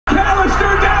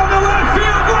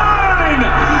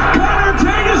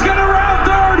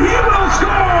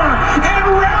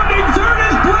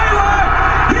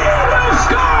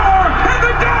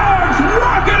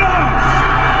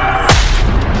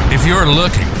you're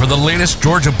looking for the latest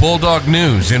Georgia Bulldog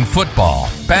news in football,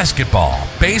 basketball,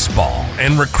 baseball,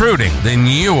 and recruiting, then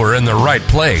you are in the right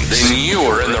place. It's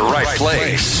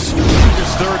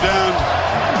third down,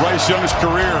 Bryce Young's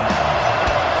career.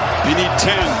 You need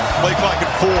 10, play clock at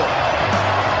 4.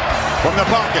 From the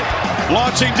pocket,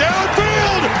 launching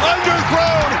downfield,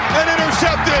 underthrown and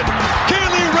intercepted.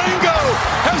 Kelee Ringo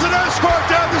has an escort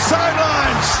down the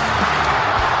sidelines.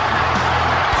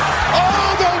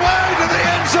 All the way to the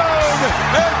end zone,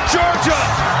 and Georgia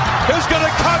is going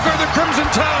to conquer the Crimson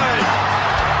Tide.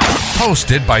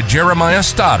 Hosted by Jeremiah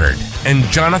Stoddard and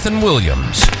Jonathan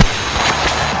Williams.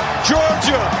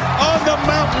 Georgia on the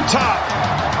mountaintop.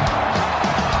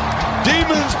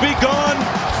 Demons be gone,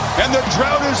 and the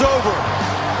drought is over.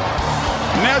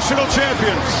 National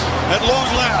champions at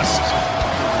long last.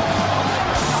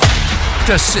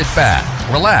 Just sit back,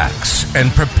 relax, and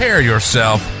prepare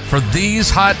yourself for these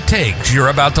hot takes you're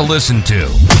about to listen to.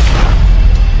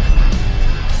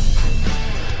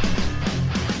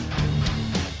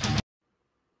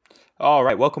 All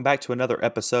right, welcome back to another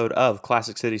episode of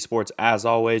Classic City Sports. As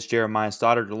always, Jeremiah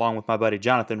Stoddard along with my buddy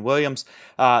Jonathan Williams.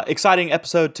 Exciting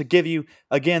episode to give you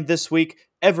again this week.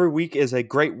 Every week is a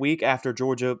great week after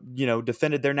Georgia,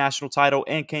 defended their national title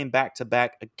and came back to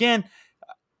back again.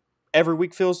 Every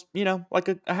week feels, like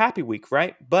a happy week,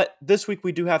 right? But this week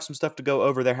we do have some stuff to go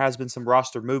over. There has been some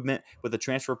roster movement with the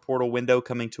transfer portal window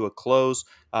coming to a close.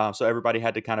 So everybody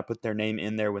had to kind of put their name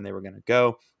in there when they were going to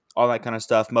go. All that kind of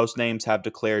stuff. Most names have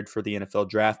declared for the NFL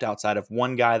draft outside of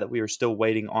one guy that we are still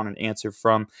waiting on an answer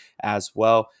from as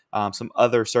well. Some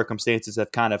other circumstances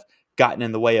have kind of gotten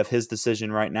in the way of his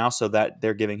decision right now, so that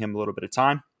they're giving him a little bit of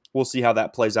time. We'll see how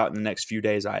that plays out in the next few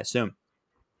days, I assume.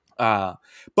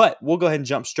 But we'll go ahead and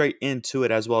jump straight into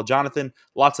it as well. Jonathan,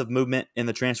 lots of movement in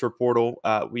the transfer portal.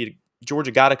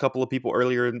 Georgia got a couple of people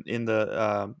earlier in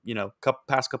the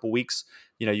past couple weeks.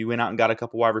 You went out and got a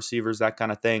couple wide receivers, that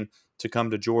kind of thing, to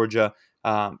come to Georgia.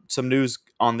 Some news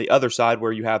on the other side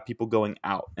where you have people going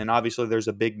out. And obviously there's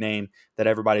a big name that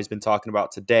everybody's been talking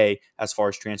about today as far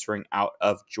as transferring out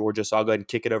of Georgia. So I'll go ahead and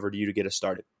kick it over to you to get us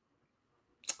started.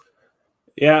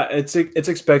 Yeah, it's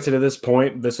expected at this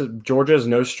point. Georgia is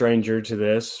no stranger to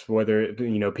this, whether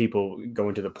people go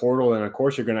into the portal, and of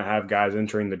course you're going to have guys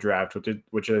entering the draft,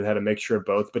 which have had a mixture of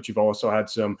both. But you've also had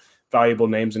some valuable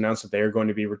names announced that they are going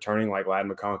to be returning, like Ladd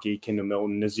McConkey, Kendall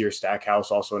Milton, Nazir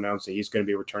Stackhouse also announced that he's going to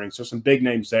be returning. So some big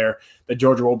names there that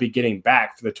Georgia will be getting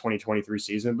back for the 2023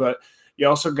 season. But you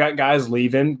also got guys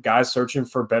leaving, guys searching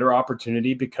for better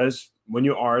opportunity, because when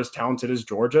you are as talented as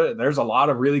Georgia, there's a lot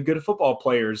of really good football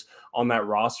players on that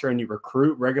roster, and you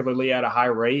recruit regularly at a high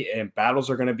rate, and battles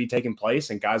are going to be taking place,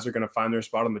 and guys are going to find their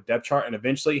spot on the depth chart, and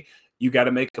eventually you got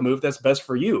to make a move that's best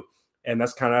for you. And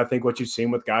that's kind of, I think, what you've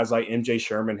seen with guys like MJ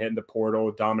Sherman hitting the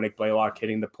portal, Dominic Blaylock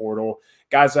hitting the portal,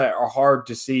 guys that are hard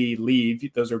to see leave.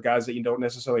 Those are guys that you don't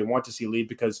necessarily want to see leave,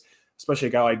 because especially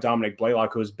a guy like Dominic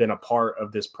Blaylock, who has been a part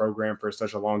of this program for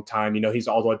such a long time. He's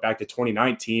all the way back to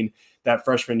 2019, that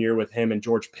freshman year with him and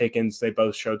George Pickens. They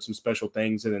both showed some special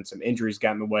things, and then some injuries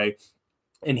got in the way.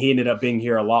 And he ended up being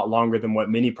here a lot longer than what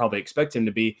many probably expect him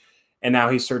to be. And now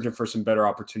he's searching for some better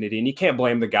opportunity. And you can't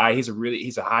blame the guy. He's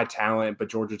a high talent, but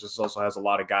Georgia just also has a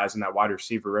lot of guys in that wide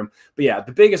receiver room. But yeah,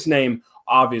 the biggest name,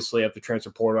 obviously, of the transfer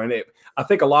portal. And I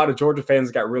think a lot of Georgia fans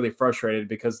got really frustrated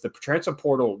because the transfer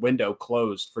portal window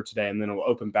closed for today, and then it'll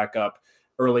open back up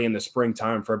early in the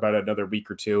springtime for about another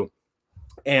week or two.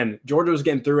 And Georgia was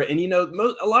getting through it. And,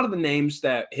 a lot of the names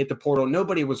that hit the portal,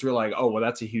 nobody was really like, oh, well,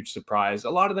 that's a huge surprise. A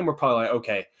lot of them were probably like,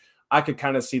 okay, I could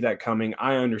kind of see that coming.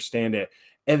 I understand it.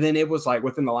 And then it was like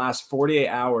within the last 48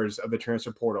 hours of the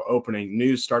transfer portal opening,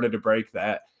 news started to break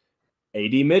that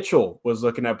A.D. Mitchell was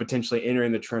looking at potentially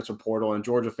entering the transfer portal, and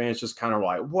Georgia fans just kind of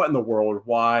like, what in the world?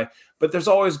 Why? But there's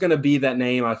always going to be that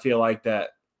name, I feel like, that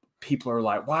people are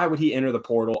like, why would he enter the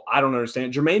portal? I don't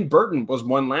understand. Jermaine Burton was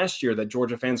one last year that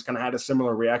Georgia fans kind of had a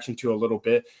similar reaction to a little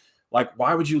bit. Like,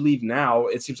 why would you leave now?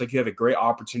 It seems like you have a great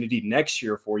opportunity next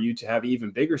year for you to have an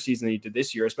even bigger season than you did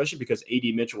this year, especially because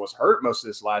A.D. Mitchell was hurt most of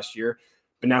this last year.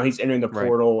 But now he's entering the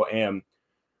portal, and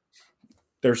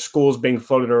there's schools being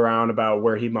floated around about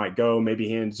where he might go. Maybe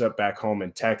he ends up back home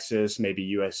in Texas,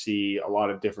 maybe USC, a lot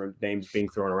of different names being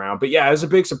thrown around. But yeah, it was a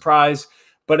big surprise.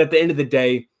 But at the end of the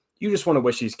day, you just want to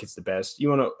wish these kids the best. You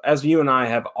want to, as you and I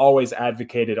have always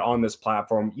advocated on this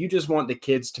platform, you just want the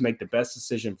kids to make the best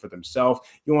decision for themselves.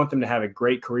 You want them to have a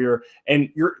great career, and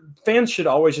your fans should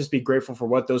always just be grateful for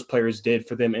what those players did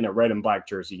for them in a red and black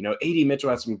jersey. A.D. Mitchell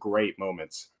had some great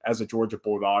moments as a Georgia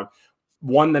Bulldog,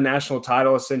 won the national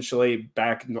title essentially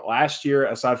back last year.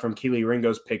 Aside from Kelee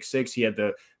Ringo's pick six, he had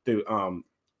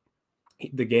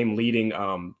the game leading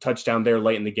touchdown there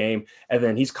late in the game. And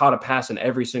then he's caught a pass in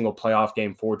every single playoff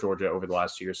game for Georgia over the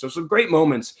last 2 years. So some great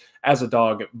moments as a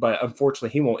dog, but unfortunately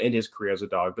he won't end his career as a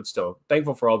dog, but still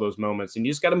thankful for all those moments. And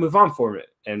you just got to move on from it.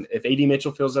 And if AD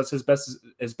Mitchell feels that's his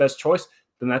best choice,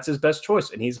 then that's his best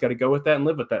choice. And he's got to go with that and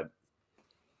live with that.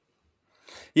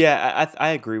 Yeah, I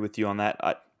agree with you on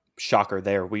that. Shocker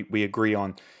there. We agree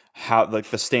on how the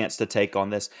stance to take on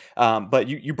this. But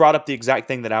you brought up the exact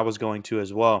thing that I was going to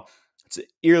as well. It's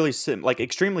eerily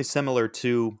extremely similar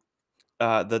to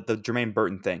the Jermaine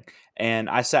Burton thing. And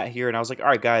I sat here and I was like, all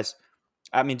right, guys.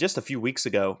 I mean, just a few weeks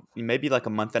ago, maybe like a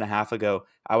month and a half ago,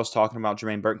 I was talking about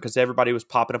Jermaine Burton because everybody was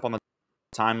popping up on the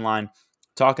timeline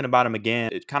talking about him again,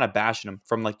 kind of bashing him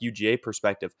from like UGA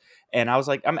perspective. And I was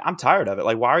like, I'm tired of it.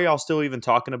 Like, why are y'all still even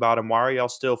talking about him? Why are y'all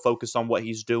still focused on what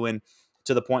he's doing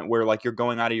to the point where like you're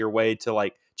going out of your way to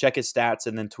like check his stats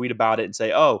and then tweet about it and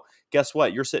say, oh, guess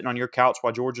what? You're sitting on your couch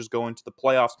while Georgia's going to the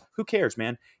playoffs. Who cares,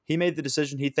 man? He made the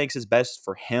decision he thinks is best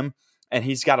for him, and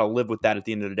he's got to live with that at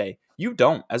the end of the day. You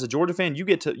don't. As a Georgia fan,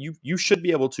 you should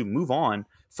be able to move on,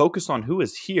 focus on who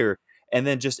is here, and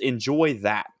then just enjoy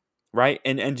that. Right.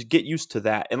 And get used to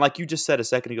that. And like you just said a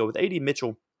second ago with AD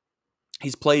Mitchell,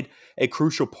 he's played a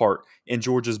crucial part in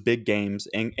Georgia's big games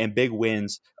and big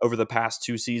wins over the past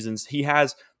 2 seasons. He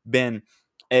has been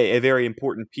a very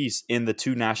important piece in the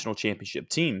 2 national championship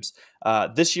teams.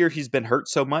 This year, he's been hurt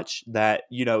so much that,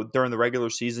 during the regular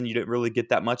season, you didn't really get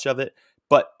that much of it.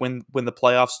 But when the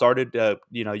playoffs started,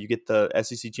 you get the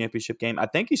SEC championship game. I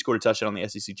think he scored a touchdown on the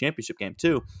SEC championship game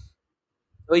too.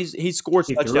 So he scored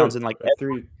touchdowns in like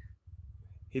every.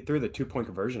 He threw the 2-point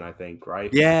conversion, I think, right?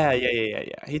 Yeah.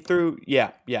 He threw,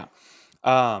 yeah.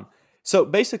 So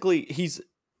basically, he's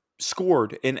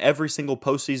scored in every single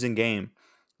postseason game,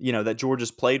 that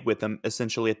Georgia's played with him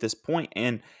essentially at this point.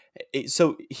 And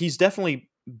so he's definitely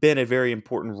been a very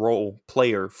important role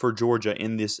player for Georgia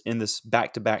in this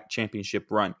back-to-back championship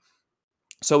run.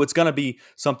 So it's going to be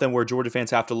something where Georgia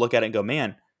fans have to look at it and go,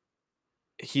 man,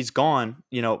 he's gone,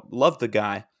 love the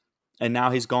guy. And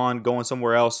now he's going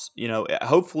somewhere else.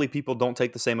 Hopefully people don't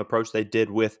take the same approach they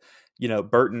did with,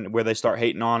 Burton, where they start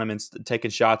hating on him and taking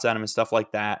shots at him and stuff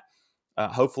like that.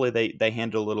 Hopefully they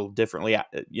handle it a little differently.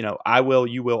 I will,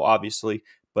 you will, obviously,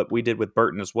 but we did with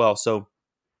Burton as well. So,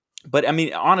 but I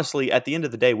mean, honestly, at the end of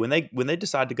the day, when they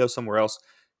decide to go somewhere else,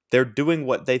 they're doing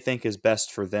what they think is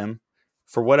best for them.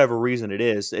 For whatever reason it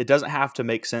is, it doesn't have to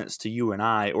make sense to you and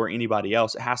I or anybody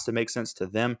else. It has to make sense to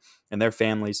them and their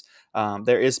families.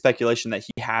 There is speculation that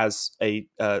he has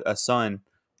a son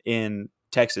in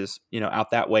Texas,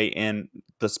 out that way, and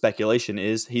the speculation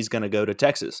is he's going to go to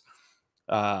Texas.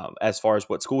 As far as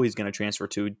what school he's going to transfer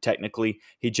to, technically,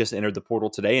 he just entered the portal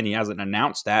today, and he hasn't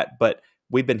announced that. But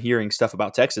we've been hearing stuff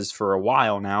about Texas for a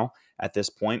while now at this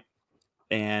point.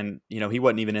 And, he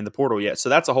wasn't even in the portal yet. So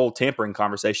that's a whole tampering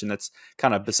conversation that's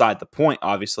kind of beside the point,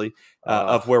 obviously,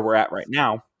 of where we're at right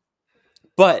now.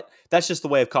 But that's just the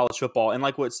way of college football. And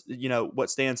like what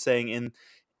Stan's saying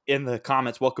in the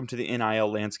comments, welcome to the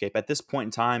NIL landscape. At this point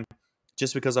in time,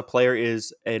 just because a player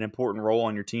is an important role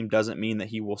on your team doesn't mean that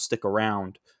he will stick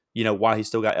around, while he's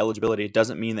still got eligibility. It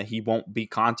doesn't mean that he won't be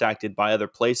contacted by other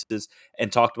places and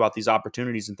talked about these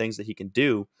opportunities and things that he can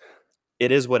do.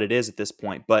 It is what it is at this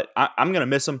point, but I'm going to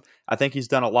miss him. I think he's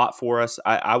done a lot for us.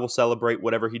 I will celebrate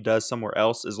whatever he does somewhere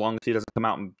else. As long as he doesn't come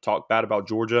out and talk bad about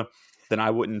Georgia, then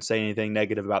I wouldn't say anything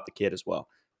negative about the kid as well.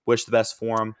 Wish the best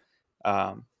for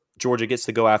him. Georgia gets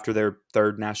to go after their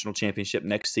 3rd national championship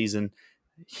next season.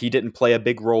 He didn't play a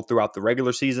big role throughout the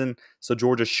regular season, so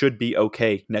Georgia should be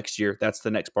okay next year. That's the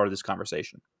next part of this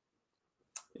conversation.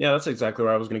 Yeah, that's exactly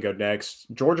where I was going to go next.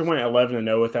 Georgia went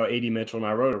 11-0 without AD Mitchell, and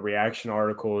I wrote a reaction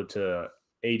article to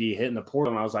AD hitting the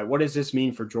portal, and I was like, what does this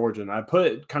mean for Georgia? And I put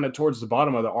it kind of towards the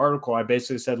bottom of the article. I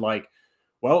basically said, like,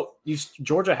 well,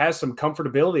 Georgia has some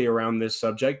comfortability around this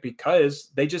subject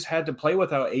because they just had to play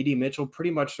without AD Mitchell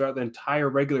pretty much throughout the entire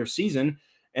regular season,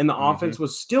 and the offense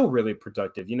was still really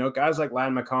productive. Guys like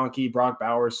Ladd McConkey, Brock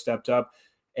Bowers stepped up.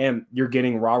 And you're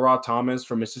getting Ra Thomas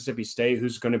from Mississippi State,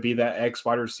 who's going to be that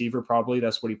ex-wide receiver probably.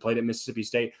 That's what he played at Mississippi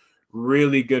State.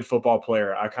 Really good football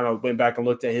player. I kind of went back and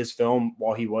looked at his film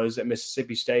while he was at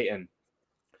Mississippi State, and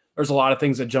there's a lot of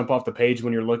things that jump off the page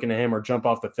when you're looking at him or jump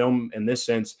off the film in this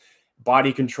sense.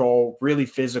 Body control, really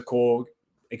physical,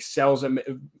 excels at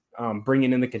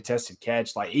bringing in the contested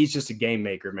catch. Like, he's just a game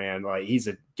maker, man. Like, he's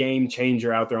a game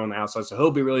changer out there on the outside. So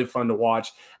he'll be really fun to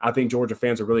watch. I think Georgia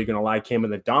fans are really going to like him.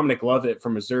 And then Dominic Lovett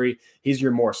from Missouri, he's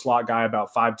your more slot guy,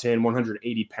 about 5'10",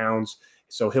 180 pounds.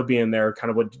 So he'll be in there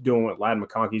kind of doing what Ladd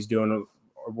McConkey's doing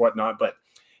or whatnot. But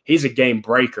he's a game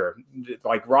breaker.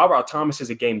 Like, Ra Thomas is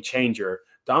a game changer.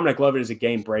 Dominic Lovett is a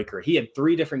game breaker. He had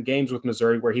 3 different games with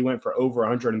Missouri where he went for over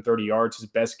 130 yards. His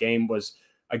best game was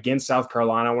against South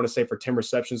Carolina, I want to say, for 10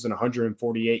 receptions and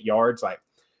 148 yards. Like,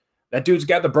 that dude's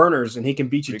got the burners, and he can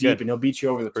beat you deep, and he'll beat you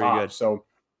over the top. So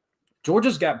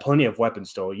Georgia's got plenty of weapons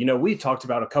still. You know, we talked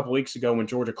about a couple weeks ago when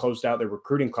Georgia closed out their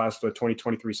recruiting class for the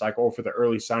 2023 cycle for the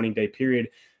early signing day period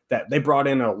that they brought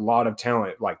in a lot of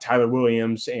talent like Tyler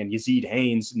Williams and Yazeed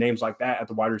Haynes, names like that at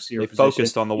the wide receiver position. They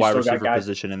focused on the wide receiver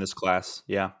position in this class.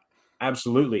 Yeah.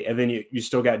 Absolutely. And then you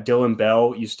still got Dylan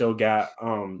Bell. You still got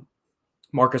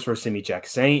Marcus Rosemi-Jack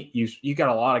Saint. You got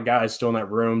a lot of guys still in that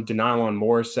room. Denylon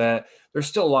Morissette. There's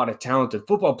still a lot of talented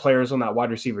football players on that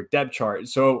wide receiver depth chart.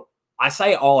 So I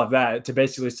say all of that to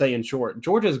basically say, in short,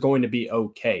 Georgia is going to be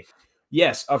okay.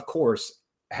 Yes, of course,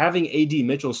 having A.D.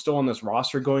 Mitchell still on this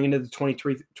roster going into the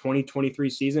 2023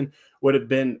 season would have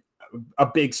been a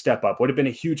big step up, would have been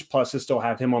a huge plus to still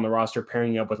have him on the roster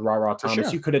pairing up with Ra Thomas.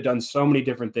 Sure. You could have done so many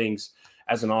different things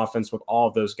as an offense with all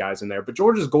of those guys in there. But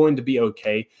Georgia's going to be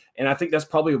okay. And I think that's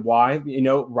probably why, you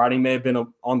know, writing may have been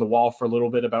on the wall for a little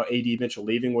bit about A.D. Mitchell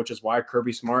leaving, which is why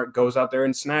Kirby Smart goes out there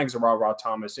and snags a Ra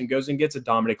Thomas and goes and gets a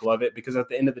Dominic Lovett, because at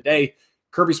the end of the day,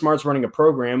 Kirby Smart's running a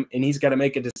program, and he's got to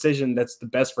make a decision that's the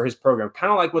best for his program.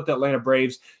 Kind of like what the Atlanta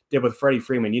Braves did with Freddie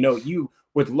Freeman. You know, you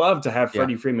would love to have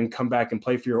Freddie Freeman come back and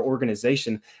play for your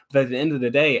organization. But at the end of the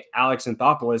day, Alex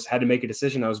Anthopoulos had to make a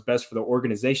decision that was best for the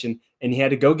organization, and he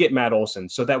had to go get Matt Olson.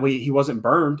 So that way he wasn't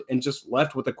burned and just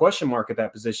left with a question mark at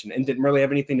that position and didn't really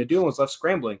have anything to do and was left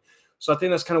scrambling. So I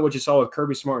think that's kind of what you saw with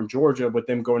Kirby Smart in Georgia, with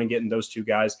them going and getting those 2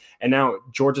 guys. And now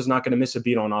Georgia's not going to miss a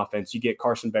beat on offense. You get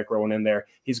Carson Beck rolling in there.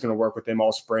 He's going to work with them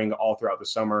all spring, all throughout the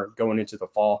summer, going into the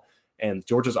fall. And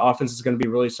Georgia's offense is going to be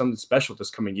really something special this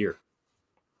coming year.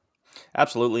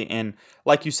 Absolutely. And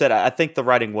like you said, I think the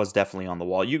writing was definitely on the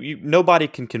wall. Nobody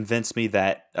can convince me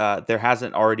that there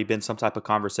hasn't already been some type of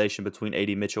conversation between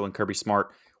A.D. Mitchell and Kirby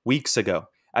Smart weeks ago,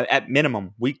 at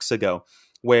minimum weeks ago,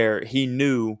 where he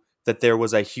knew that there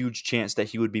was a huge chance that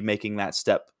he would be making that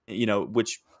step, you know,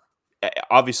 which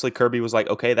obviously Kirby was like,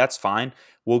 okay, that's fine.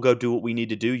 We'll go do what we need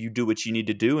to do. You do what you need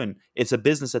to do. And it's a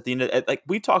business at the end of, like,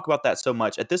 we talk about that so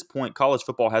much. At this point, college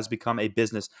football has become a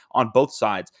business on both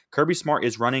sides. Kirby Smart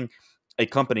is running a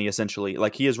company, essentially.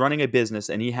 Like, he is running a business,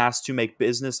 and he has to make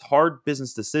hard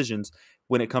business decisions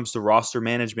when it comes to roster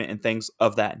management and things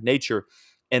of that nature.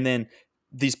 And then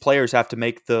these players have to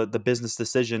make the business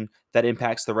decision that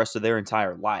impacts the rest of their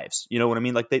entire lives. You know what I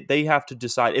mean? Like, they have to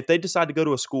decide. If they decide to go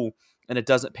to a school and it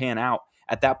doesn't pan out,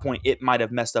 at that point, it might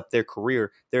have messed up their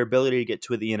career, their ability to get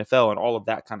to the NFL, and all of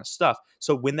that kind of stuff.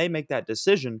 So when they make that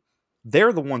decision,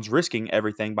 they're the ones risking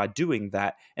everything by doing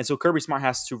that. And so Kirby Smart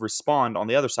has to respond on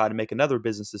the other side and make another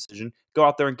business decision, go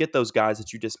out there and get those guys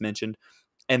that you just mentioned,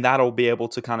 and that'll be able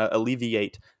to kind of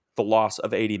alleviate the loss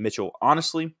of A.D. Mitchell.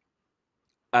 Honestly,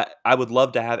 I would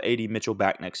love to have A.D. Mitchell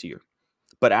back next year.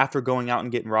 But after going out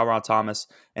and getting Ra Thomas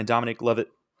and Dominic Lovett,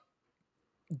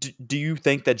 do you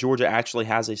think that Georgia actually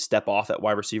has a step off at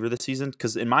wide receiver this season?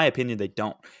 Because in my opinion, they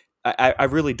don't. I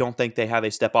really don't think they have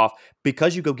a step off.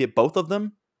 Because you go get both of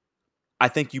them, I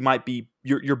think you might be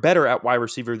you're better at wide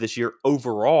receiver this year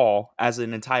overall as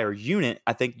an entire unit.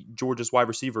 I think Georgia's wide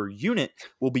receiver unit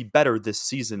will be better this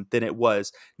season than it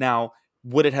was. Now,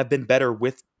 would it have been better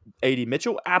with A.D.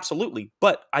 Mitchell? Absolutely.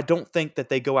 But I don't think that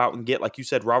they go out and get, like you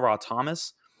said, Ra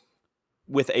Thomas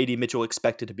with A.D. Mitchell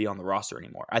expected to be on the roster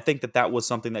anymore. I think that was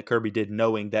something that Kirby did,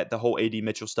 knowing that the whole A.D.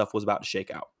 Mitchell stuff was about to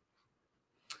shake out.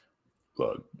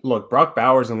 Look, Brock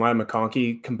Bowers and Ladd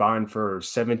McConkey combined for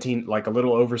 17, like a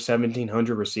little over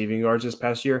 1,700 receiving yards this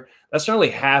past year. That's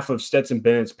nearly half of Stetson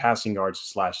Bennett's passing yards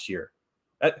this last year.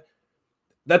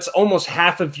 That's almost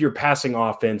half of your passing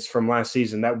offense from last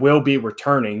season that will be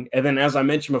returning. And then, as I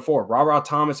mentioned before, Ra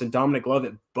Thomas and Dominic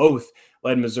Lovett both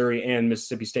led Missouri and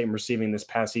Mississippi State in receiving this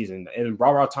past season. And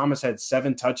Ra Thomas had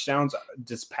 7 touchdowns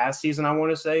this past season, I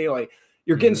want to say. Like,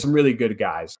 you're getting some really good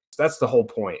guys. That's the whole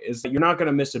point, is that you're not going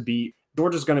to miss a beat.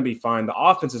 Georgia's going to be fine. The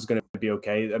offense is going to be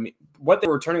okay. I mean, what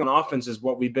they're returning on offense is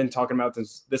what we've been talking about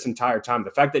this entire time.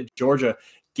 The fact that Georgia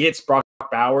gets Brock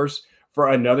Bowers for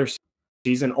another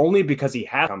season only because he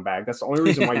has come back. That's the only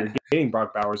reason why you're getting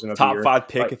Brock Bowers another top year. Top 5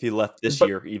 pick, like, if he left this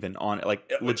year, even on it, like,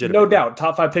 legitimately. No doubt,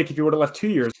 top 5 pick if he would have left 2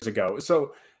 years ago.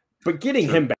 So, but getting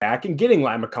him back and getting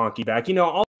Ladd McConkey back, you know,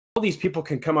 all these people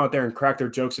can come out there and crack their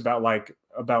jokes about Ladd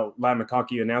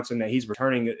McConkey announcing that he's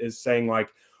returning, is saying like,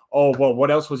 oh, well, what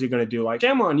else was he going to do? Like,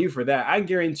 shame on you for that. I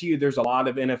guarantee you there's a lot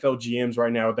of NFL GMs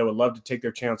right now that would love to take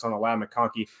their chance on a Ladd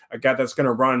McConkey, a guy that's going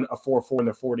to run a 4.4 in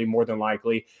the 40 more than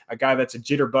likely, a guy that's a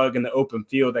jitterbug in the open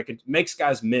field that makes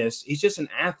guys miss. He's just an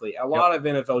athlete. A lot of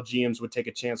NFL GMs would take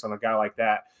a chance on a guy like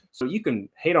that. So you can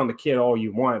hate on the kid all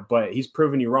you want, but he's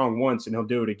proven you wrong once and he'll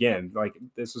do it again. Like,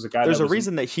 this was a guy There's that a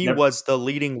reason that he was the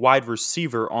leading wide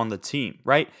receiver on the team,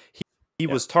 right? He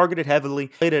was targeted heavily,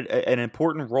 played an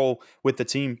important role with the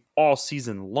team all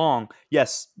season long.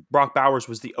 Yes, Brock Bowers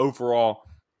was the overall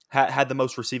had the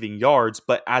most receiving yards,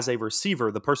 but as a receiver,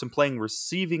 the person playing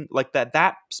receiving like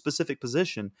that specific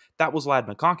position, that was Ladd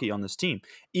McConkey on this team.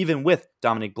 Even with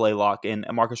Dominic Blaylock and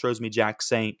Marcus Rosemy-Jack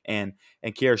Saint and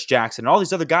Kearis Jackson and all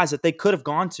these other guys that they could have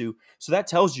gone to. So that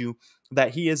tells you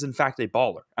that he is in fact a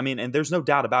baller. I mean, and there's no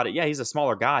doubt about it. Yeah, he's a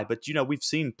smaller guy, but we've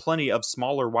seen plenty of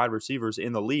smaller wide receivers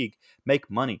in the league make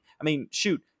money. I mean,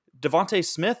 shoot, Devontae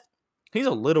Smith, he's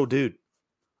a little dude.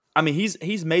 I mean,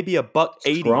 he's maybe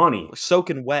 $180, scrawny,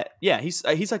 soaking wet. Yeah, he's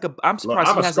like I'm surprised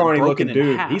I'm he a hasn't scrawny broken looking in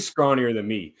dude. half. He's scrawnier than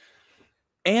me,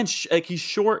 and he's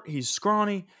short, he's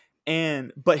scrawny,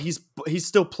 but he's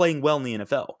still playing well in the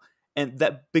NFL. And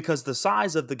that because the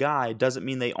size of the guy doesn't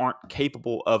mean they aren't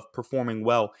capable of performing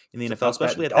well in the NFL,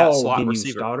 especially at that slot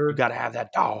receiver. You got to have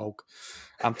that dog.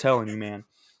 I'm telling you, man.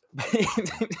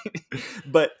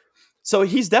 But so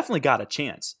he's definitely got a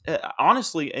chance.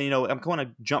 Honestly, I'm going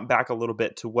to jump back a little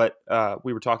bit to what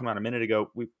we were talking about a minute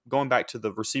ago. Going back to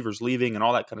the receivers leaving and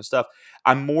all that kind of stuff.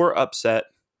 I'm more upset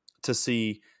to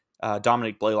see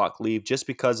Dominic Blaylock leave just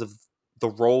because of the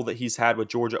role that he's had with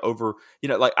Georgia over,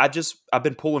 I've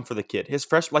been pulling for the kid. His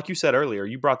like you said earlier,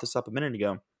 you brought this up a minute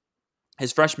ago.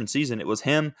 His freshman season, it was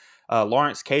him,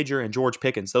 Lawrence Cager, and George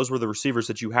Pickens. Those were the receivers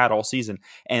that you had all season.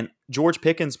 And George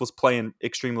Pickens was playing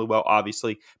extremely well,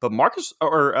 obviously, but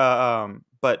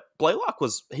but Blaylock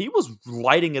was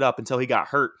lighting it up until he got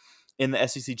hurt in the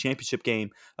SEC championship game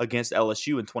against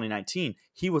LSU in 2019.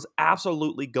 He was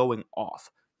absolutely going off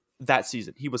that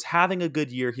season. He was having a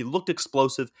good year. He looked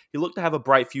explosive. He looked to have a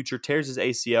bright future. Tears his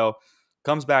ACL,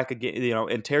 comes back again,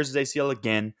 and tears his ACL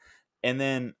again, and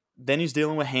then he's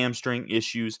dealing with hamstring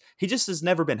issues. He just has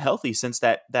never been healthy since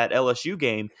that LSU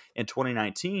game in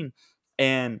 2019.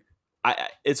 And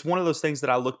it's one of those things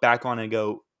that I look back on and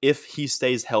go, if he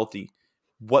stays healthy,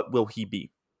 what will he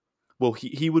be? Well,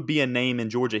 he would be a name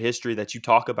in Georgia history that you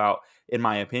talk about, in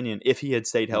my opinion, if he had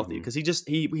stayed healthy, because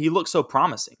he looked so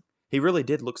promising. He really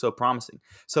did look so promising.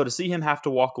 So to see him have to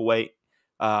walk away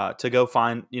to go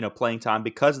find playing time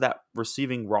because that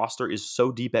receiving roster is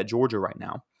so deep at Georgia right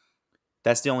now,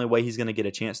 that's the only way he's going to get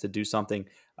a chance to do something.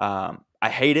 I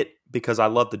hate it because I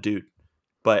love the dude,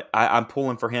 but I'm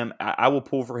pulling for him. I will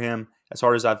pull for him as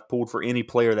hard as I've pulled for any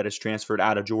player that is transferred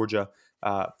out of Georgia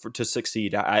to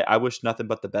succeed. I wish nothing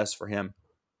but the best for him.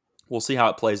 We'll see how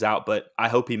it plays out, but I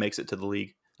hope he makes it to the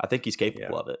league. I think he's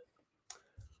capable of it.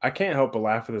 I can't help but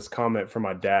laugh at this comment from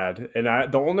my dad. And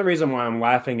the only reason why I'm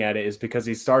laughing at it is because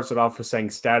he starts it off with saying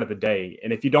stat of the day.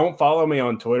 And if you don't follow me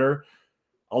on Twitter,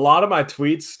 a lot of my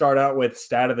tweets start out with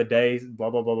stat of the day, blah,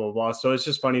 blah, blah, blah, blah. So it's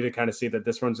just funny to kind of see that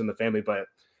this runs in the family. But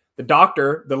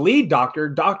the lead doctor,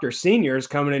 Dr. Senior, is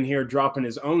coming in here dropping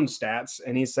his own stats.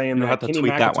 And he's saying that Kenny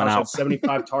McIntosh had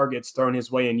 75 targets thrown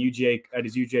his way in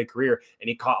his UGA career, and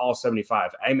he caught all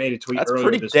 75. I made a tweet earlier this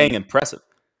week. That's pretty dang impressive.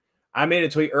 I made a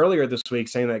tweet earlier this week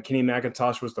saying that Kenny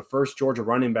McIntosh was the first Georgia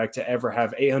running back to ever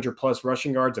have 800-plus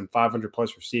rushing yards and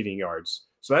 500-plus receiving yards.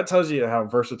 So that tells you how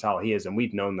versatile he is, and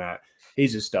we've known that.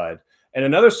 He's a stud. And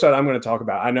another stud I'm going to talk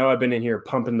about, I know I've been in here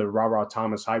pumping the Ra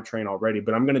Thomas hype train already,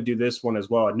 but I'm going to do this one as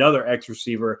well. Another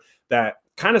ex-receiver that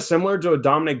kind of similar to a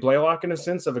Dominic Blaylock in a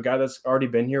sense, of a guy that's already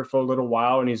been here for a little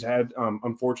while, and he's had,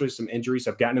 unfortunately, some injuries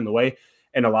have gotten in the way.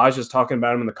 And Elijah's talking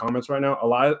about him in the comments right now.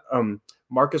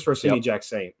 Marcus Rosemy-Jack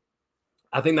Saint.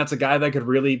 I think that's a guy that could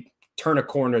really turn a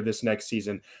corner this next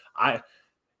season.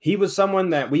 He was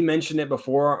someone that we mentioned it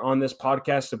before on this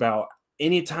podcast about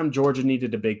anytime Georgia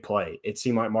needed a big play, it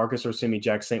seemed like Marcus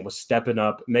Rosemy-Jack Saint was stepping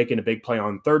up, making a big play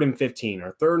on 3rd and 15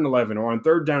 or 3rd and 11 or on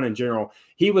 3rd down in general.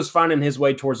 He was finding his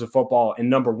way towards the football, and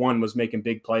number one was making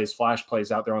big plays, flash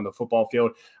plays out there on the football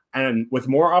field. And with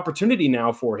more opportunity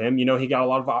now for him, he got a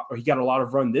lot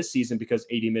of run this season because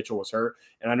A.D. Mitchell was hurt.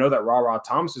 And I know that Ra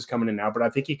Thomas is coming in now, but I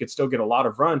think he could still get a lot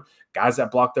of run. Guys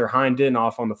that block their hind end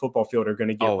off on the football field are going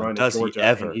to get run at Georgia.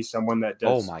 And he's someone that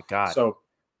does. Oh my God. So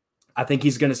I think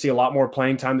he's going to see a lot more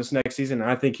playing time this next season.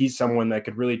 And I think he's someone that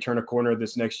could really turn a corner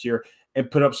this next year and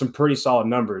put up some pretty solid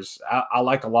numbers. I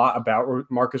like a lot about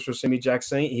Marcus Rosemy-Jack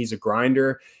Saint. He's a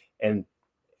grinder, and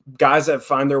guys that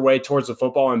find their way towards the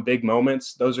football in big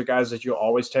moments, those are guys that you'll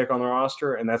always take on the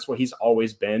roster, and that's what he's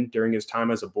always been during his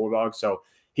time as a Bulldog. So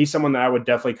he's someone that I would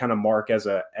definitely kind of mark as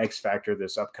a X factor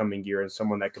this upcoming year and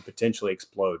someone that could potentially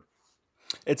explode.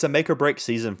 It's a make or break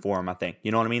season for him, I think.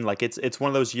 You know what I mean? Like it's one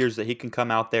of those years that he can come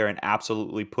out there and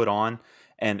absolutely put on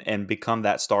and become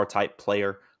that star type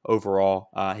player overall.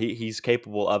 He's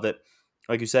capable of it.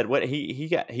 like you said, what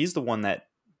he's the one that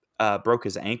broke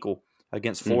his ankle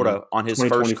against Florida on his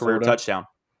first career Florida. touchdown.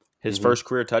 His first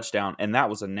career touchdown, and that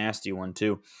was a nasty one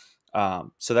too.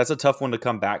 So that's a tough one to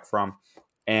come back from.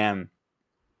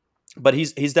 But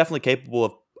he's definitely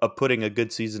capable of putting a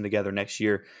good season together next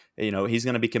year. You know, he's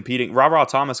going to be competing. Ra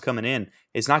Thomas coming in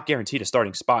is not guaranteed a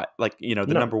starting spot, like, you know,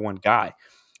 the number one guy.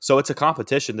 So it's a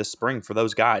competition this spring for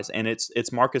those guys, and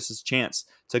it's Marcus's chance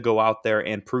to go out there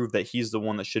and prove that he's the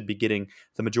one that should be getting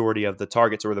the majority of the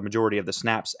targets or the majority of the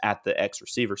snaps at the X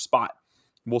receiver spot.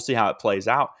 We'll see how it plays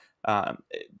out.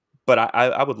 But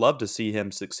I would love to see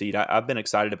him succeed. I've been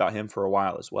excited about him for a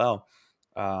while as well.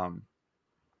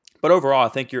 But overall, I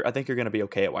think you're going to be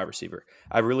okay at wide receiver.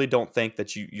 I really don't think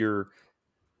that you're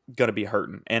going to be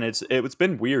hurting. And it's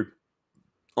been weird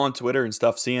on Twitter and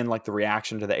stuff, seeing like the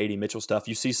reaction to the AD Mitchell stuff.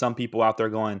 You see some people out there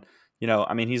going, you know,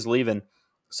 I mean, he's leaving,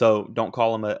 so don't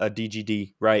call him a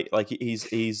DGD, right? Like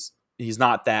he's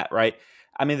not that, right?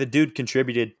 I mean, the dude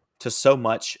contributed to so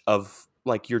much of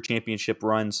like your championship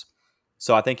runs.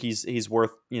 So I think he's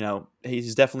worth, you know,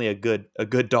 he's definitely a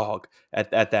good dog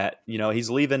at that. You know, he's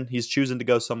leaving, he's choosing to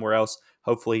go somewhere else.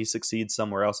 Hopefully he succeeds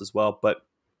somewhere else as well, but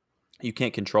you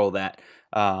can't control that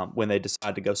when they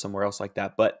decide to go somewhere else like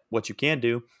that. But what you can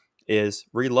do is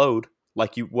reload,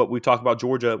 like what we talk about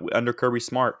Georgia under Kirby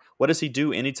Smart. What does he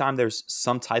do anytime there's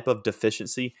some type of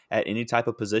deficiency at any type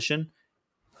of position?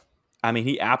 I mean,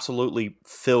 he absolutely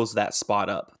fills that spot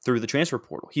up through the transfer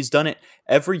portal. He's done it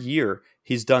every year.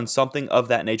 He's done something of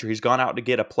that nature. He's gone out to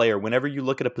get a player. Whenever you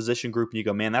look at a position group and you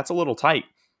go, man, that's a little tight,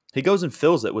 he goes and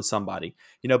fills it with somebody.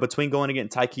 You know, between going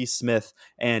against Tyke Smith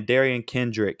and Darian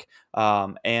Kendrick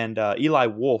and Eli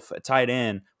Wolf at tight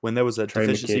end when there was a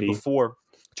deficiency before.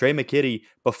 Trey McKitty,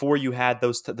 before you had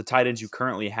the tight ends you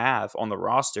currently have on the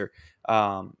roster,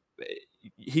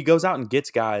 he goes out and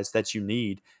gets guys that you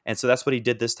need. And so that's what he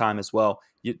did this time as well.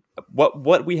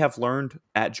 What we have learned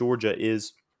at Georgia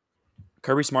is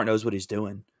Kirby Smart knows what he's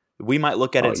doing. We might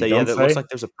look at it and say, yeah, that looks like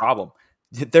there's a problem.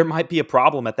 There might be a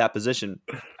problem at that position.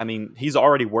 I mean, he's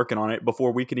already working on it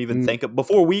before we can even think of,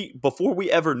 before we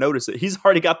ever notice it. He's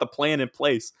already got the plan in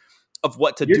place of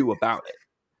what to do about it.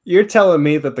 You're telling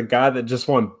me that the guy that just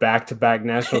won back-to-back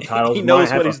national titles he knows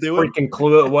might what have he's doing? Freaking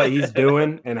clue at what he's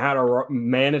doing and how to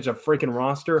manage a freaking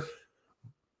roster?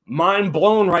 Mind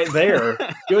blown right there.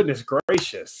 Goodness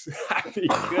gracious. I mean,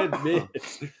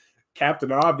 goodness.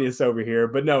 Captain Obvious over here.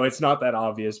 But no, it's not that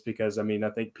obvious because, I mean, I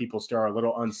think people still are a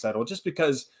little unsettled just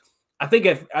because I think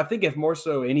if more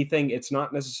so anything, it's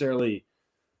not necessarily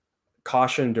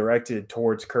caution directed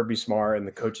towards Kirby Smart and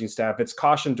the coaching staff. It's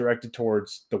caution directed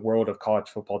towards the world of college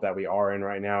football that we are in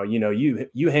right now. You know, you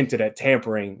hinted at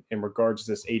tampering in regards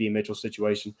to this AD Mitchell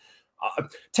situation.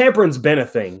 Tampering's been a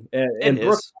thing, and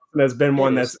Brooks has been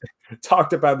one that's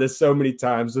talked about this so many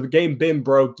times. The game been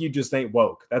broke, you just ain't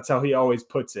woke. That's how he always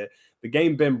puts it. The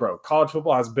game been broke. College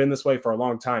football has been this way for a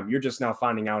long time. You're just now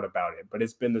finding out about it, but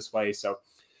it's been this way. So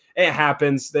it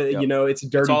happens that, you know, it's a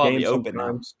dirty game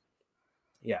sometimes.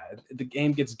 Yeah, the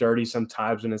game gets dirty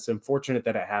sometimes, and it's unfortunate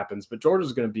that it happens. But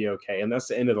Georgia's going to be okay, and that's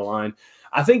the end of the line.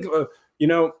 I think, you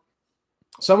know,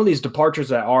 some of these departures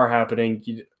that are happening,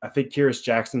 I think Kyrus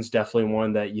Jackson's definitely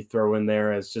one that you throw in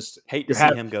there as just hate to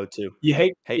see him go too. You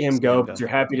hate to see him go, but you're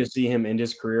happy to see him end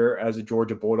his career as a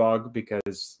Georgia Bulldog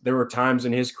because there were times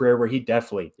in his career where he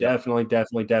definitely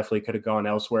could have gone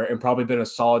elsewhere and probably been a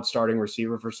solid starting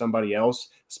receiver for somebody else,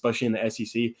 especially in the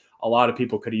SEC. A lot of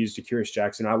people could have used a Kyrus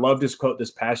Jackson. I loved his quote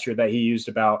this past year that he used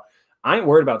about, I ain't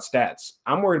worried about stats.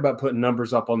 I'm worried about putting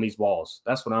numbers up on these walls.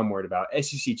 That's what I'm worried about.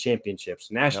 SEC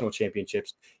championships, national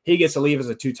championships. He gets to leave as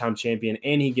a two-time champion,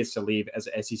 and he gets to leave as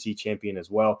an SEC champion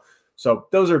as well. So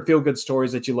those are feel-good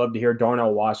stories that you love to hear.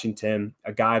 Darnell Washington,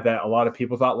 a guy that a lot of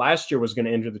people thought last year was going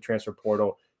to enter the transfer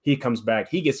portal. He comes back.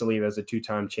 He gets to leave as a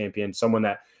two-time champion, someone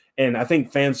that – and I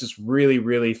think fans just really,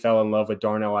 really fell in love with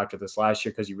Darnell after this last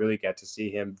year because you really got to see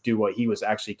him do what he was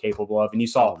actually capable of. And you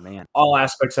saw all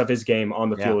aspects of his game on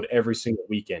the field every single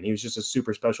weekend. He was just a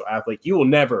super special athlete. You will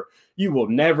never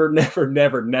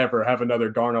have another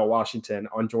Darnell Washington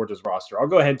on Georgia's roster. I'll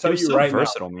go ahead and tell you right now. He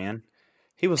was so versatile, man.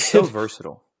 He was so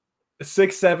versatile.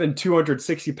 6'7",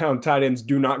 260-pound tight ends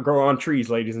do not grow on trees,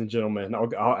 ladies and gentlemen.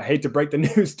 I hate to break the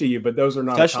news to you, but those are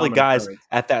not especially guys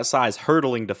at that size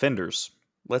hurdling defenders.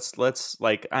 Let's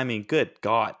like, I mean, good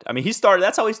God. I mean,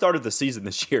 that's how he started the season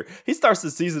this year. He starts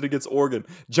the season against Oregon,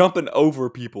 jumping over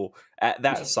people at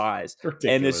that size.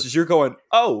 And it's just, you're going,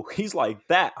 oh, he's like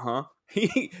that, huh?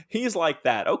 He's like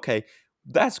that. Okay,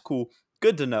 that's cool.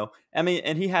 Good to know. I mean,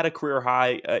 and he had a career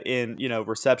high in, you know,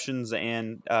 receptions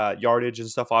and yardage and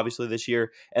stuff, obviously, this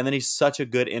year. And then he's such a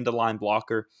good end-of-line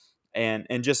blocker.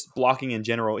 and just blocking in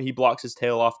general. He blocks his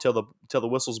tail off till the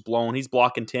whistle's blown. He's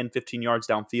blocking 10, 15 yards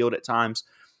downfield at times.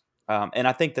 And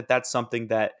I think that's something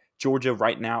that Georgia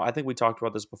right now, I think we talked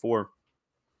about this before,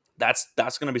 that's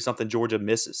going to be something Georgia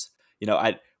misses.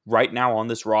 Right now on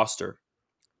this roster,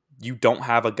 you don't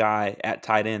have a guy at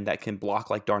tight end that can block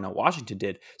like Darnell Washington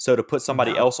did. So to put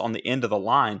somebody else on the end of the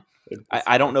line,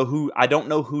 I don't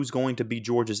know who's going to be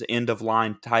Georgia's end of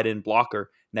line tight end blocker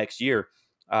next year,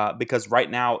 because right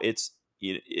now it's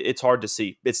hard to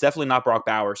see. It's definitely not Brock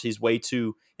Bowers. He's way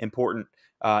too important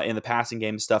in the passing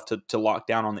game stuff to lock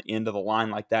down on the end of the line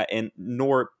like that, and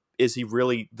nor is he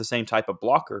really the same type of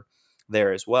blocker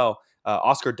there as well.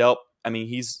 Oscar Delp, I mean,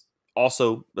 he's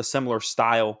also a similar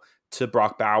style to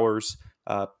Brock Bowers.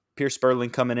 Pierce Sperling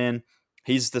coming in,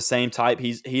 he's the same type.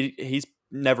 He's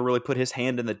never really put his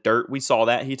hand in the dirt. We saw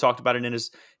that. He talked about it in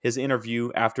his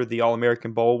interview after the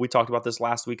All-American Bowl. We talked about this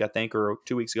last week, I think, or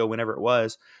 2 weeks ago, whenever it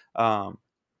was. All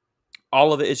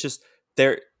of it, it's just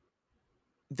they're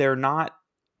not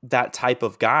that type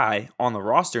of guy on the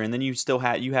roster. And then you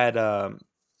had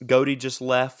Godey just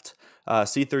left,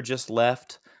 Seether just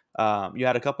left. You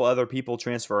had a couple other people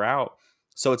transfer out.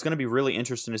 So it's going to be really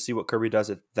interesting to see what Kirby does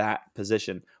at that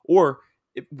position. Or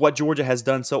what Georgia has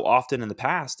done so often in the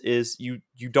past is you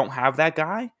don't have that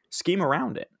guy, scheme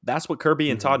around it. That's what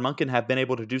Kirby and Todd Monken have been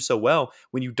able to do so well.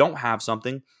 When you don't have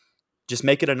something, just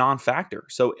make it a non-factor.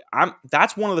 So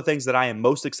that's one of the things that I am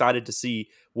most excited to see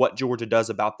what Georgia does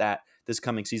about that this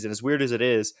coming season. As weird as it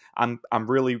is, I'm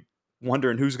really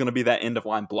wondering who's going to be that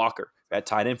end-of-line blocker at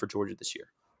tight end for Georgia this year.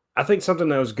 I think something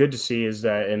that was good to see is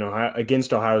that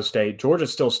against Ohio State,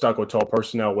 Georgia's still stuck with 12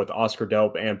 personnel with Oscar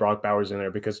Delp and Brock Bowers in there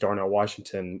because Darnell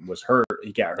Washington was hurt.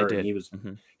 He got hurt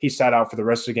and he sat out for the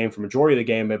rest of the game for majority of the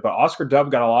game. But Oscar Delp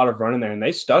got a lot of run in there, and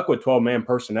they stuck with 12-man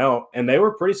personnel, and they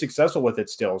were pretty successful with it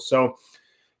still. So,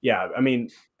 yeah, I mean,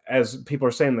 as people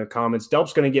are saying in the comments,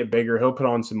 Delp's going to get bigger. He'll put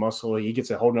on some muscle. He gets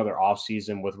a whole nother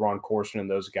offseason with Ron Corson and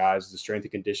those guys, the strength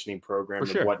and conditioning program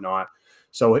and whatnot.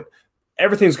 So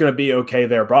everything's going to be okay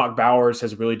there. Brock Bowers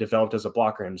has really developed as a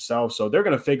blocker himself, so they're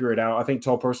going to figure it out. I think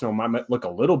 12 personnel might look a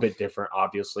little bit different,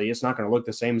 obviously. It's not going to look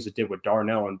the same as it did with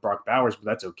Darnell and Brock Bowers, but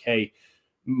that's okay.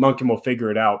 Monken will figure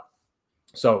it out.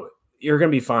 So you're going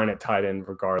to be fine at tight end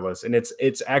regardless. And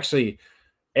it actually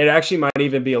might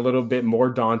even be a little bit more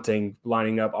daunting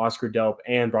lining up Oscar Delp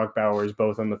and Brock Bowers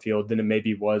both on the field than it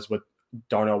maybe was with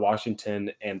Darnell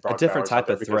Washington and Brock a different Bowers type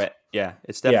of threat. Yeah,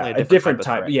 it's definitely a different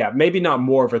type. Yeah, maybe not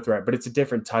more of a threat, but it's a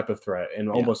different type of threat. And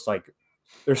almost like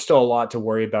there's still a lot to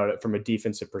worry about it from a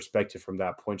defensive perspective from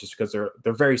that point, just because they're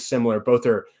very similar. Both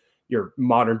are your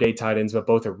modern day tight ends, but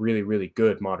both are really, really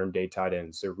good modern day tight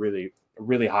ends. They're really,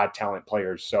 really high talent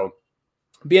players. So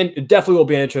definitely will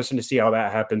be interesting to see how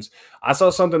that happens. I saw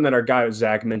something that our guy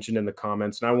Zach mentioned in the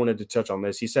comments, and I wanted to touch on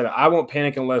this. He said, I won't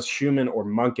panic unless Schumann or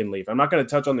Monken leave. I'm not going to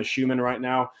touch on the Schumann right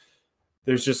now.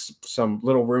 There's just some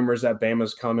little rumors that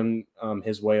Bama's coming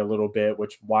his way a little bit,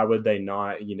 which why would they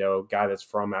not? You know, guy that's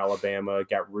from Alabama,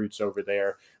 got roots over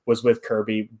there, was with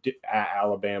Kirby at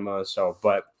Alabama. So,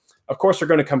 but of course they're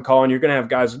going to come calling. You're going to have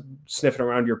guys sniffing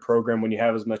around your program when you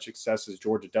have as much success as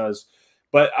Georgia does.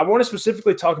 But I want to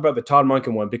specifically talk about the Todd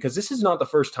Monken one because this is not the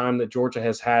first time that Georgia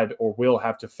has had or will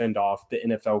have to fend off the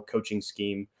NFL coaching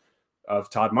scheme of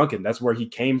Todd Monken. That's where he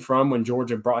came from when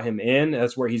Georgia brought him in.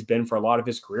 That's where he's been for a lot of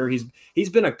his career. He's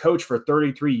been a coach for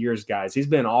 33 years, guys. He's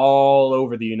been all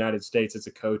over the United States as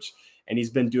a coach, and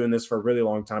he's been doing this for a really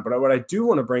long time. But what I do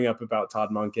want to bring up about Todd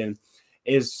Monken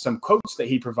is some quotes that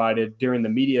he provided during the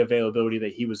media availability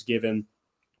that he was given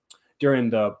during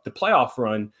the playoff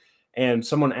run. And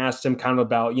someone asked him kind of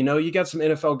about, you got some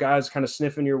NFL guys kind of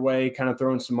sniffing your way, kind of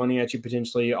throwing some money at you,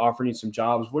 potentially offering you some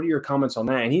jobs. What are your comments on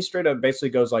that? And he straight up basically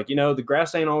goes like, the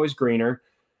grass ain't always greener.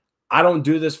 I don't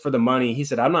do this for the money. He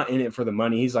said, I'm not in it for the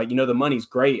money. He's like, the money's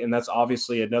great. And that's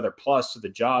obviously another plus to the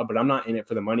job, but I'm not in it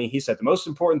for the money. He said, the most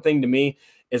important thing to me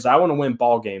is I want to win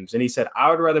ball games. And he said, I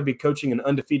would rather be coaching an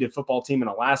undefeated football team in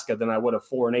Alaska than I would a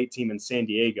 4-8 team in San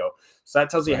Diego. So that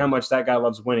tells you how much that guy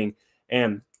loves winning.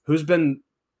 And who's been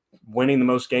winning the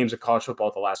most games of college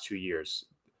football the last 2 years?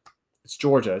 It's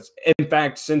Georgia. In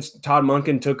fact, since Todd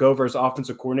Monken took over as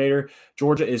offensive coordinator,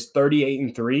 Georgia is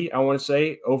 38-3, I want to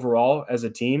say, overall as a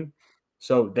team.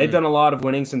 So they've done a lot of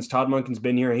winning since Todd Monken's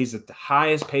been here. He's the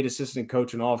highest paid assistant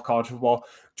coach in all of college football.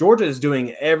 Georgia is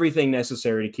doing everything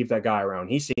necessary to keep that guy around.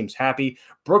 He seems happy.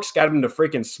 Brooks got him to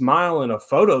freaking smile in a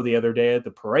photo the other day at the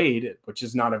parade, which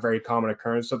is not a very common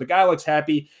occurrence. So the guy looks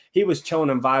happy. He was chilling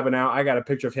and vibing out. I got a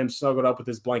picture of him snuggled up with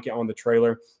his blanket on the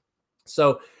trailer.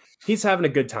 So he's having a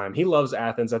good time. He loves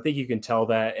Athens. I think you can tell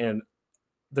that. And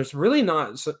there's really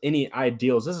not any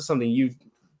ideals. This is something you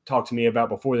talked to me about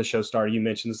before the show started, you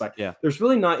mentioned it's like Yeah. there's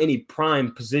really not any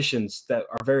prime positions that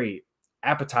are very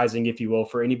appetizing, if you will,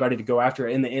 for anybody to go after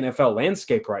in the NFL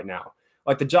landscape right now.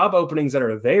 Like the job openings that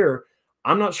are there,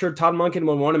 I'm not sure Todd Monken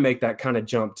would want to make that kind of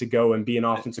jump to go and be an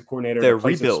offensive coordinator. They're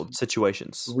rebuild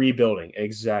situations. Rebuilding,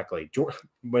 exactly.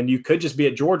 When you could just be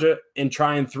at Georgia and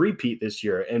try and three-peat this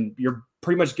year, and you're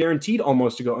pretty much guaranteed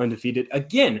almost to go undefeated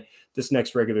again this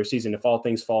next regular season if all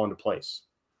things fall into place.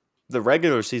 The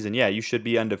regular season, yeah, you should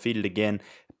be undefeated again,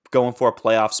 going for a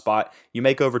playoff spot. You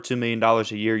make over $2 million a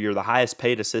year. You're the highest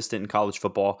paid assistant in college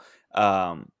football.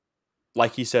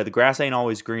 Like you said, the grass ain't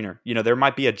always greener. You know, there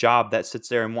might be a job that sits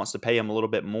there and wants to pay him a little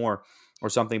bit more or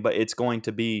something, but it's going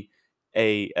to be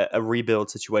a rebuild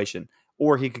situation.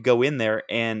 Or he could go in there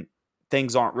and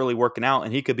things aren't really working out,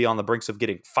 and he could be on the brinks of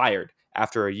getting fired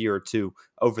after a year or two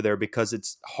over there because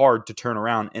it's hard to turn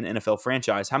around an NFL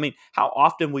franchise. I mean, how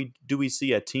often do we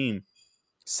see a team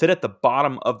sit at the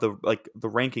bottom of the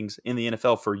rankings in the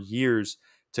NFL for years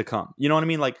to come? You know what I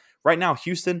mean? Like right now,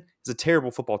 Houston is a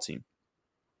terrible football team,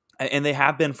 and they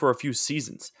have been for a few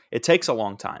seasons. It takes a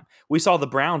long time. We saw the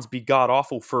Browns be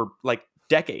god-awful for like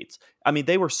decades. I mean,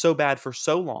 they were so bad for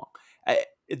so long.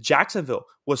 Jacksonville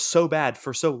was so bad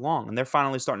for so long, and they're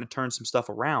finally starting to turn some stuff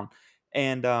around.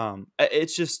 And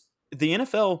it's just the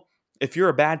NFL, if you're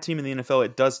a bad team in the NFL,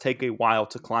 it does take a while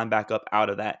to climb back up out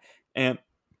of that. And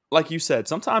like you said,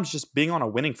 sometimes just being on a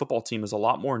winning football team is a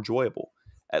lot more enjoyable.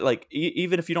 Like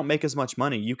even if you don't make as much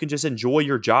money, you can just enjoy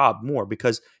your job more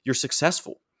because you're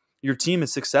successful. Your team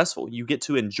is successful. You get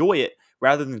to enjoy it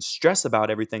rather than stress about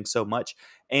everything so much.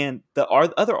 And the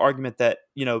other argument that,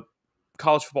 you know,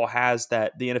 college football has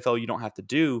that the NFL you don't have to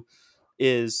do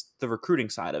is the recruiting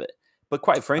side of it. But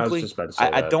quite frankly,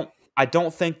 I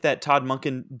don't think that Todd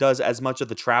Monken does as much of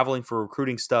the traveling for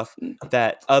recruiting stuff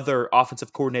that other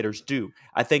offensive coordinators do.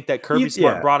 I think that Kirby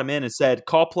Smart brought him in and said,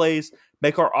 call plays,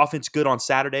 make our offense good on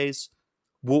Saturdays.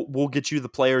 We'll get you the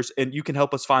players, and you can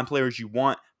help us find players you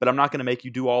want, but I'm not going to make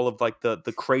you do all of like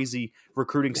the crazy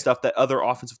recruiting stuff that other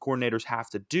offensive coordinators have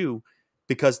to do,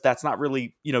 because that's not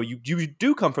really, you know, you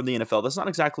do come from the NFL. That's not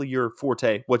exactly your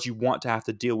forte, what you want to have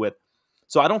to deal with.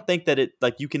 So I don't think that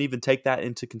you can even take that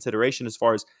into consideration as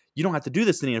far as you don't have to do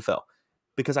this in the NFL,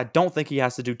 because I don't think he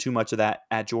has to do too much of that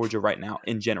at Georgia right now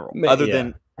in general, other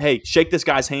than, hey, shake this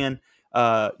guy's hand.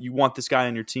 You want this guy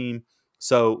on your team.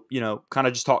 So, you know, kind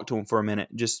of just talk to him for a minute.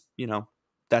 Just, you know,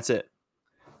 that's it.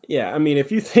 Yeah, I mean,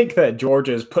 if you think that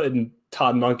Georgia is putting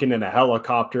Todd Monken in a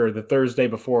helicopter the Thursday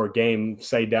before a game,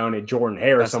 say down at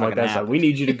Jordan-Hare or something like that, so we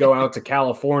need you to go out to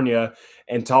California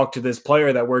and talk to this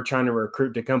player that we're trying to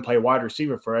recruit to come play wide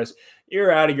receiver for us,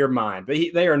 you're out of your mind. But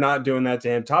they are not doing that to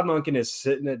him. Todd Monken is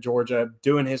sitting at Georgia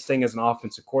doing his thing as an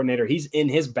offensive coordinator. He's in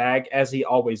his bag, as he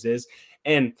always is.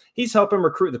 And he's helping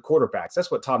recruit the quarterbacks. That's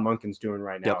what Todd Monken's doing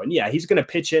right now. Yep. And yeah, he's going to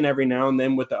pitch in every now and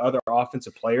then with the other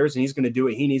offensive players, and he's going to do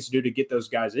what he needs to do to get those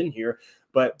guys in here.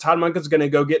 But Todd Monken's going to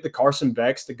go get the Carson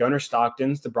Becks, the Gunnar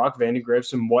Stocktons, the Brock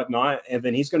Vandegriffs, and whatnot. And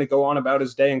then he's going to go on about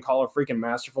his day and call a freaking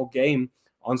masterful game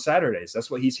on Saturdays. That's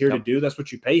what he's here to do. That's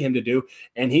what you pay him to do.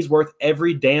 And he's worth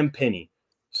every damn penny.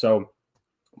 So,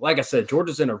 like I said,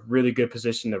 Georgia's in a really good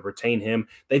position to retain him.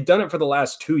 They've done it for the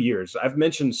last 2 years. I've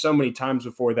mentioned so many times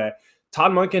before that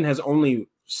Todd Monken has only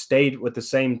stayed with the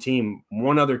same team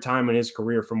one other time in his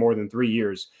career for more than 3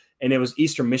 years, and it was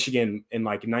Eastern Michigan in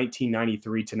like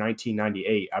 1993 to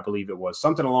 1998, I believe it was,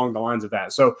 something along the lines of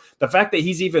that. So the fact that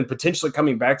he's even potentially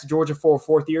coming back to Georgia for a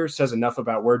fourth year says enough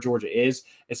about where Georgia is.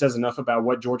 It says enough about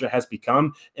what Georgia has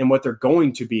become and what they're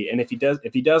going to be. And if he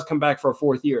does come back for a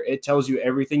fourth year, it tells you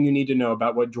everything you need to know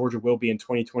about what Georgia will be in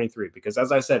 2023. Because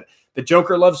as I said, the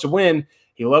Joker loves to win.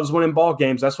 He loves winning ball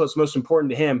games. That's what's most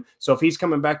important to him. So if he's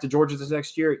coming back to Georgia this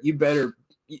next year,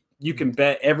 you can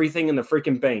bet everything in the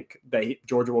freaking bank that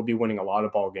Georgia will be winning a lot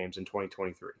of ball games in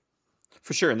 2023.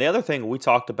 For sure. And the other thing we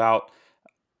talked about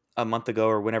a month ago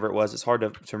or whenever it was, it's hard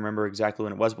to remember exactly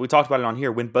when it was, but we talked about it on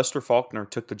here when Buster Faulkner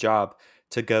took the job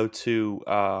to go to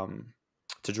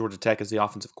Georgia Tech as the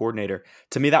offensive coordinator.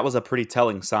 To me, that was a pretty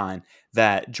telling sign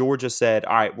that Georgia said,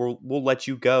 all right, we'll let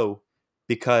you go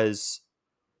because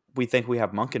we think we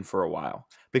have Monken for a while.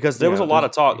 Because there was a lot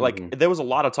of talk, there was a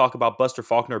lot of talk about Buster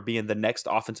Faulkner being the next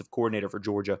offensive coordinator for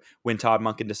Georgia when Todd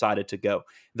Monken decided to go.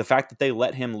 The fact that they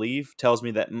let him leave tells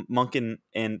me that Monken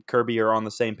and Kirby are on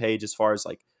the same page as far as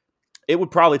like, it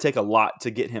would probably take a lot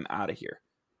to get him out of here.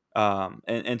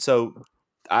 And so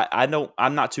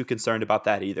I'm not too concerned about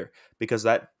that either, because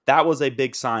that was a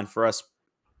big sign for us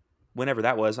whenever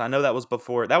that was. I know that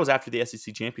was after the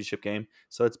SEC championship game.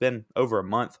 So it's been over a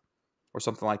month or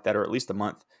something like that, or at least a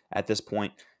month at this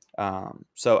point.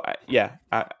 So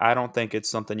I don't think it's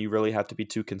something you really have to be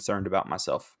too concerned about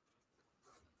myself.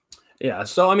 Yeah.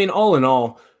 So, I mean, all in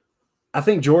all, I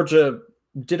think Georgia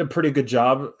did a pretty good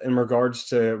job in regards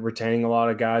to retaining a lot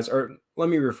of guys. Or let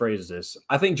me rephrase this.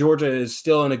 I think Georgia is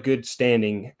still in a good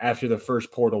standing after the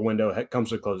first portal window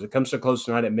comes to close. It comes to close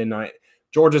tonight at midnight.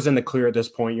 Georgia's in the clear at this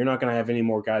point. You're not going to have any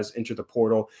more guys enter the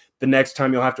portal. The next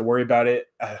time you'll have to worry about it,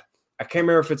 I can't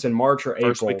remember if it's in March or April.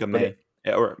 First week of May.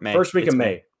 Or May. First week of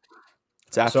May.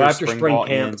 It's after spring camp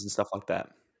ends and stuff like that.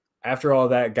 After all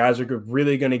that, guys are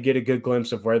really going to get a good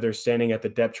glimpse of where they're standing at the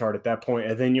depth chart at that point,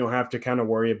 and then you'll have to kind of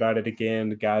worry about it again,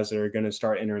 the guys that are going to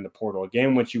start entering the portal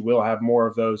again, which you will have more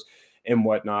of those and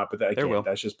whatnot, but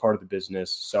that's just part of the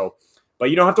business. So,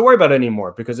 but you don't have to worry about it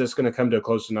anymore because it's going to come to a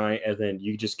close tonight, and then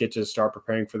you just get to start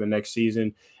preparing for the next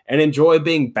season and enjoy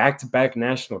being back-to-back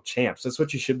national champs. That's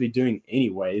what you should be doing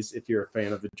anyways if you're a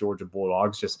fan of the Georgia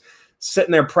Bulldogs, just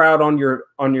sitting there proud on your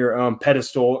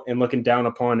pedestal and looking down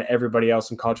upon everybody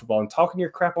else in college football and talking your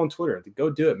crap on Twitter.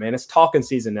 Go do it, man. It's talking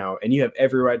season now, and you have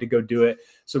every right to go do it.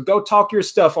 So go talk your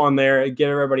stuff on there and give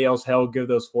everybody else hell. Give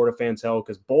those Florida fans hell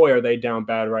because, boy, are they down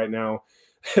bad right now.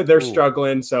 They're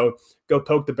struggling. So go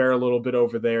poke the bear a little bit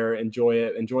over there. Enjoy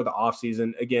it. Enjoy the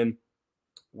offseason. Again,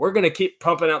 we're going to keep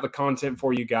pumping out the content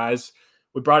for you guys.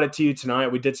 We brought it to you tonight.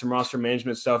 We did some roster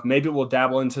management stuff. Maybe we'll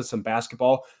dabble into some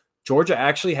basketball. Georgia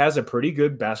actually has a pretty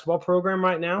good basketball program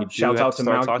right now. Shouts out to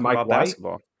Mike White.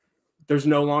 Basketball. There's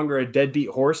no longer a deadbeat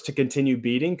horse to continue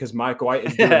beating because Mike White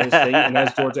is doing his thing and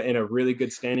has Georgia in a really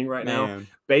good standing right now.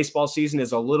 Baseball season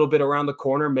is a little bit around the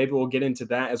corner. Maybe we'll get into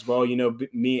that as well. You know,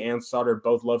 me and Stoddard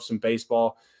both love some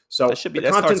baseball. So the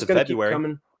content's going to keep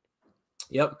coming.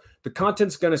 Yep. The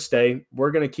content's going to stay.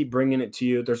 We're going to keep bringing it to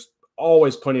you. There's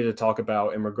always plenty to talk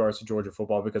about in regards to Georgia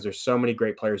football because there's so many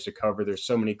great players to cover. There's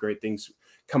so many great things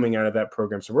coming out of that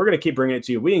program. So we're going to keep bringing it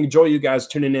to you. We enjoy you guys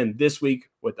tuning in this week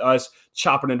with us,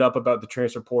 chopping it up about the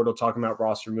transfer portal, talking about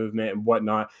roster movement and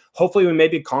whatnot. Hopefully we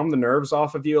maybe calmed the nerves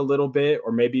off of you a little bit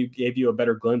or maybe gave you a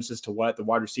better glimpse as to what the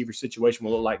wide receiver situation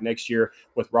will look like next year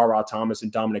with Ra Thomas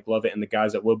and Dominic Lovett and the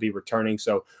guys that will be returning.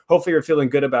 So hopefully you're feeling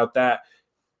good about that.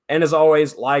 And as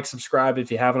always, like, subscribe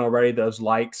if you haven't already. Those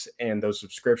likes and those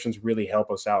subscriptions really help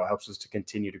us out. It helps us to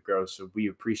continue to grow. So we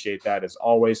appreciate that as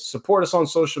always. Support us on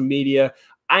social media.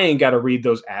 I ain't got to read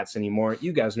those ads anymore.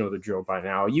 You guys know the drill by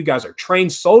now. You guys are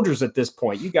trained soldiers at this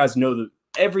point. You guys know that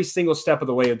every single step of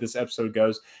the way that this episode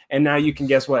goes. And now you can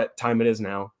guess what time it is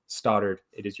now. Stoddard,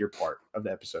 it is your part of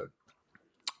the episode.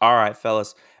 All right,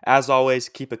 fellas. As always,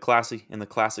 keep it classy in the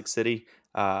Classic City.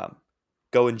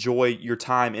 Go enjoy your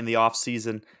time in the off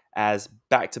season as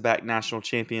back-to-back national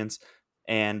champions.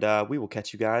 And we will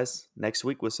catch you guys next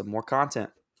week with some more content.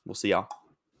 We'll see y'all.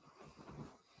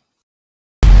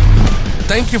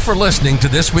 Thank you for listening to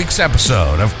this week's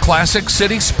episode of Classic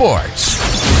City Sports.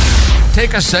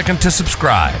 Take a second to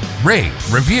subscribe, rate,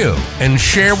 review, and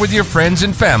share with your friends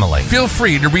and family. Feel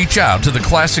free to reach out to the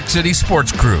Classic City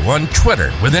Sports crew on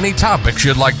Twitter with any topics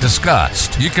you'd like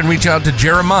discussed. You can reach out to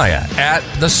Jeremiah at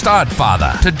The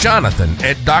Stodfather, to Jonathan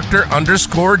at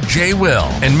Dr._J Will,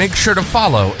 and make sure to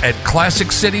follow at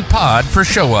Classic City Pod for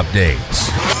show updates.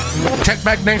 Check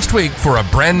back next week for a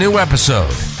brand new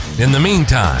episode. In the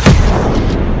meantime, two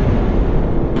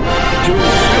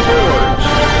simple words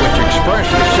which express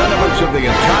the sentiments of the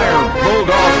entire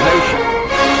Bulldog Nation.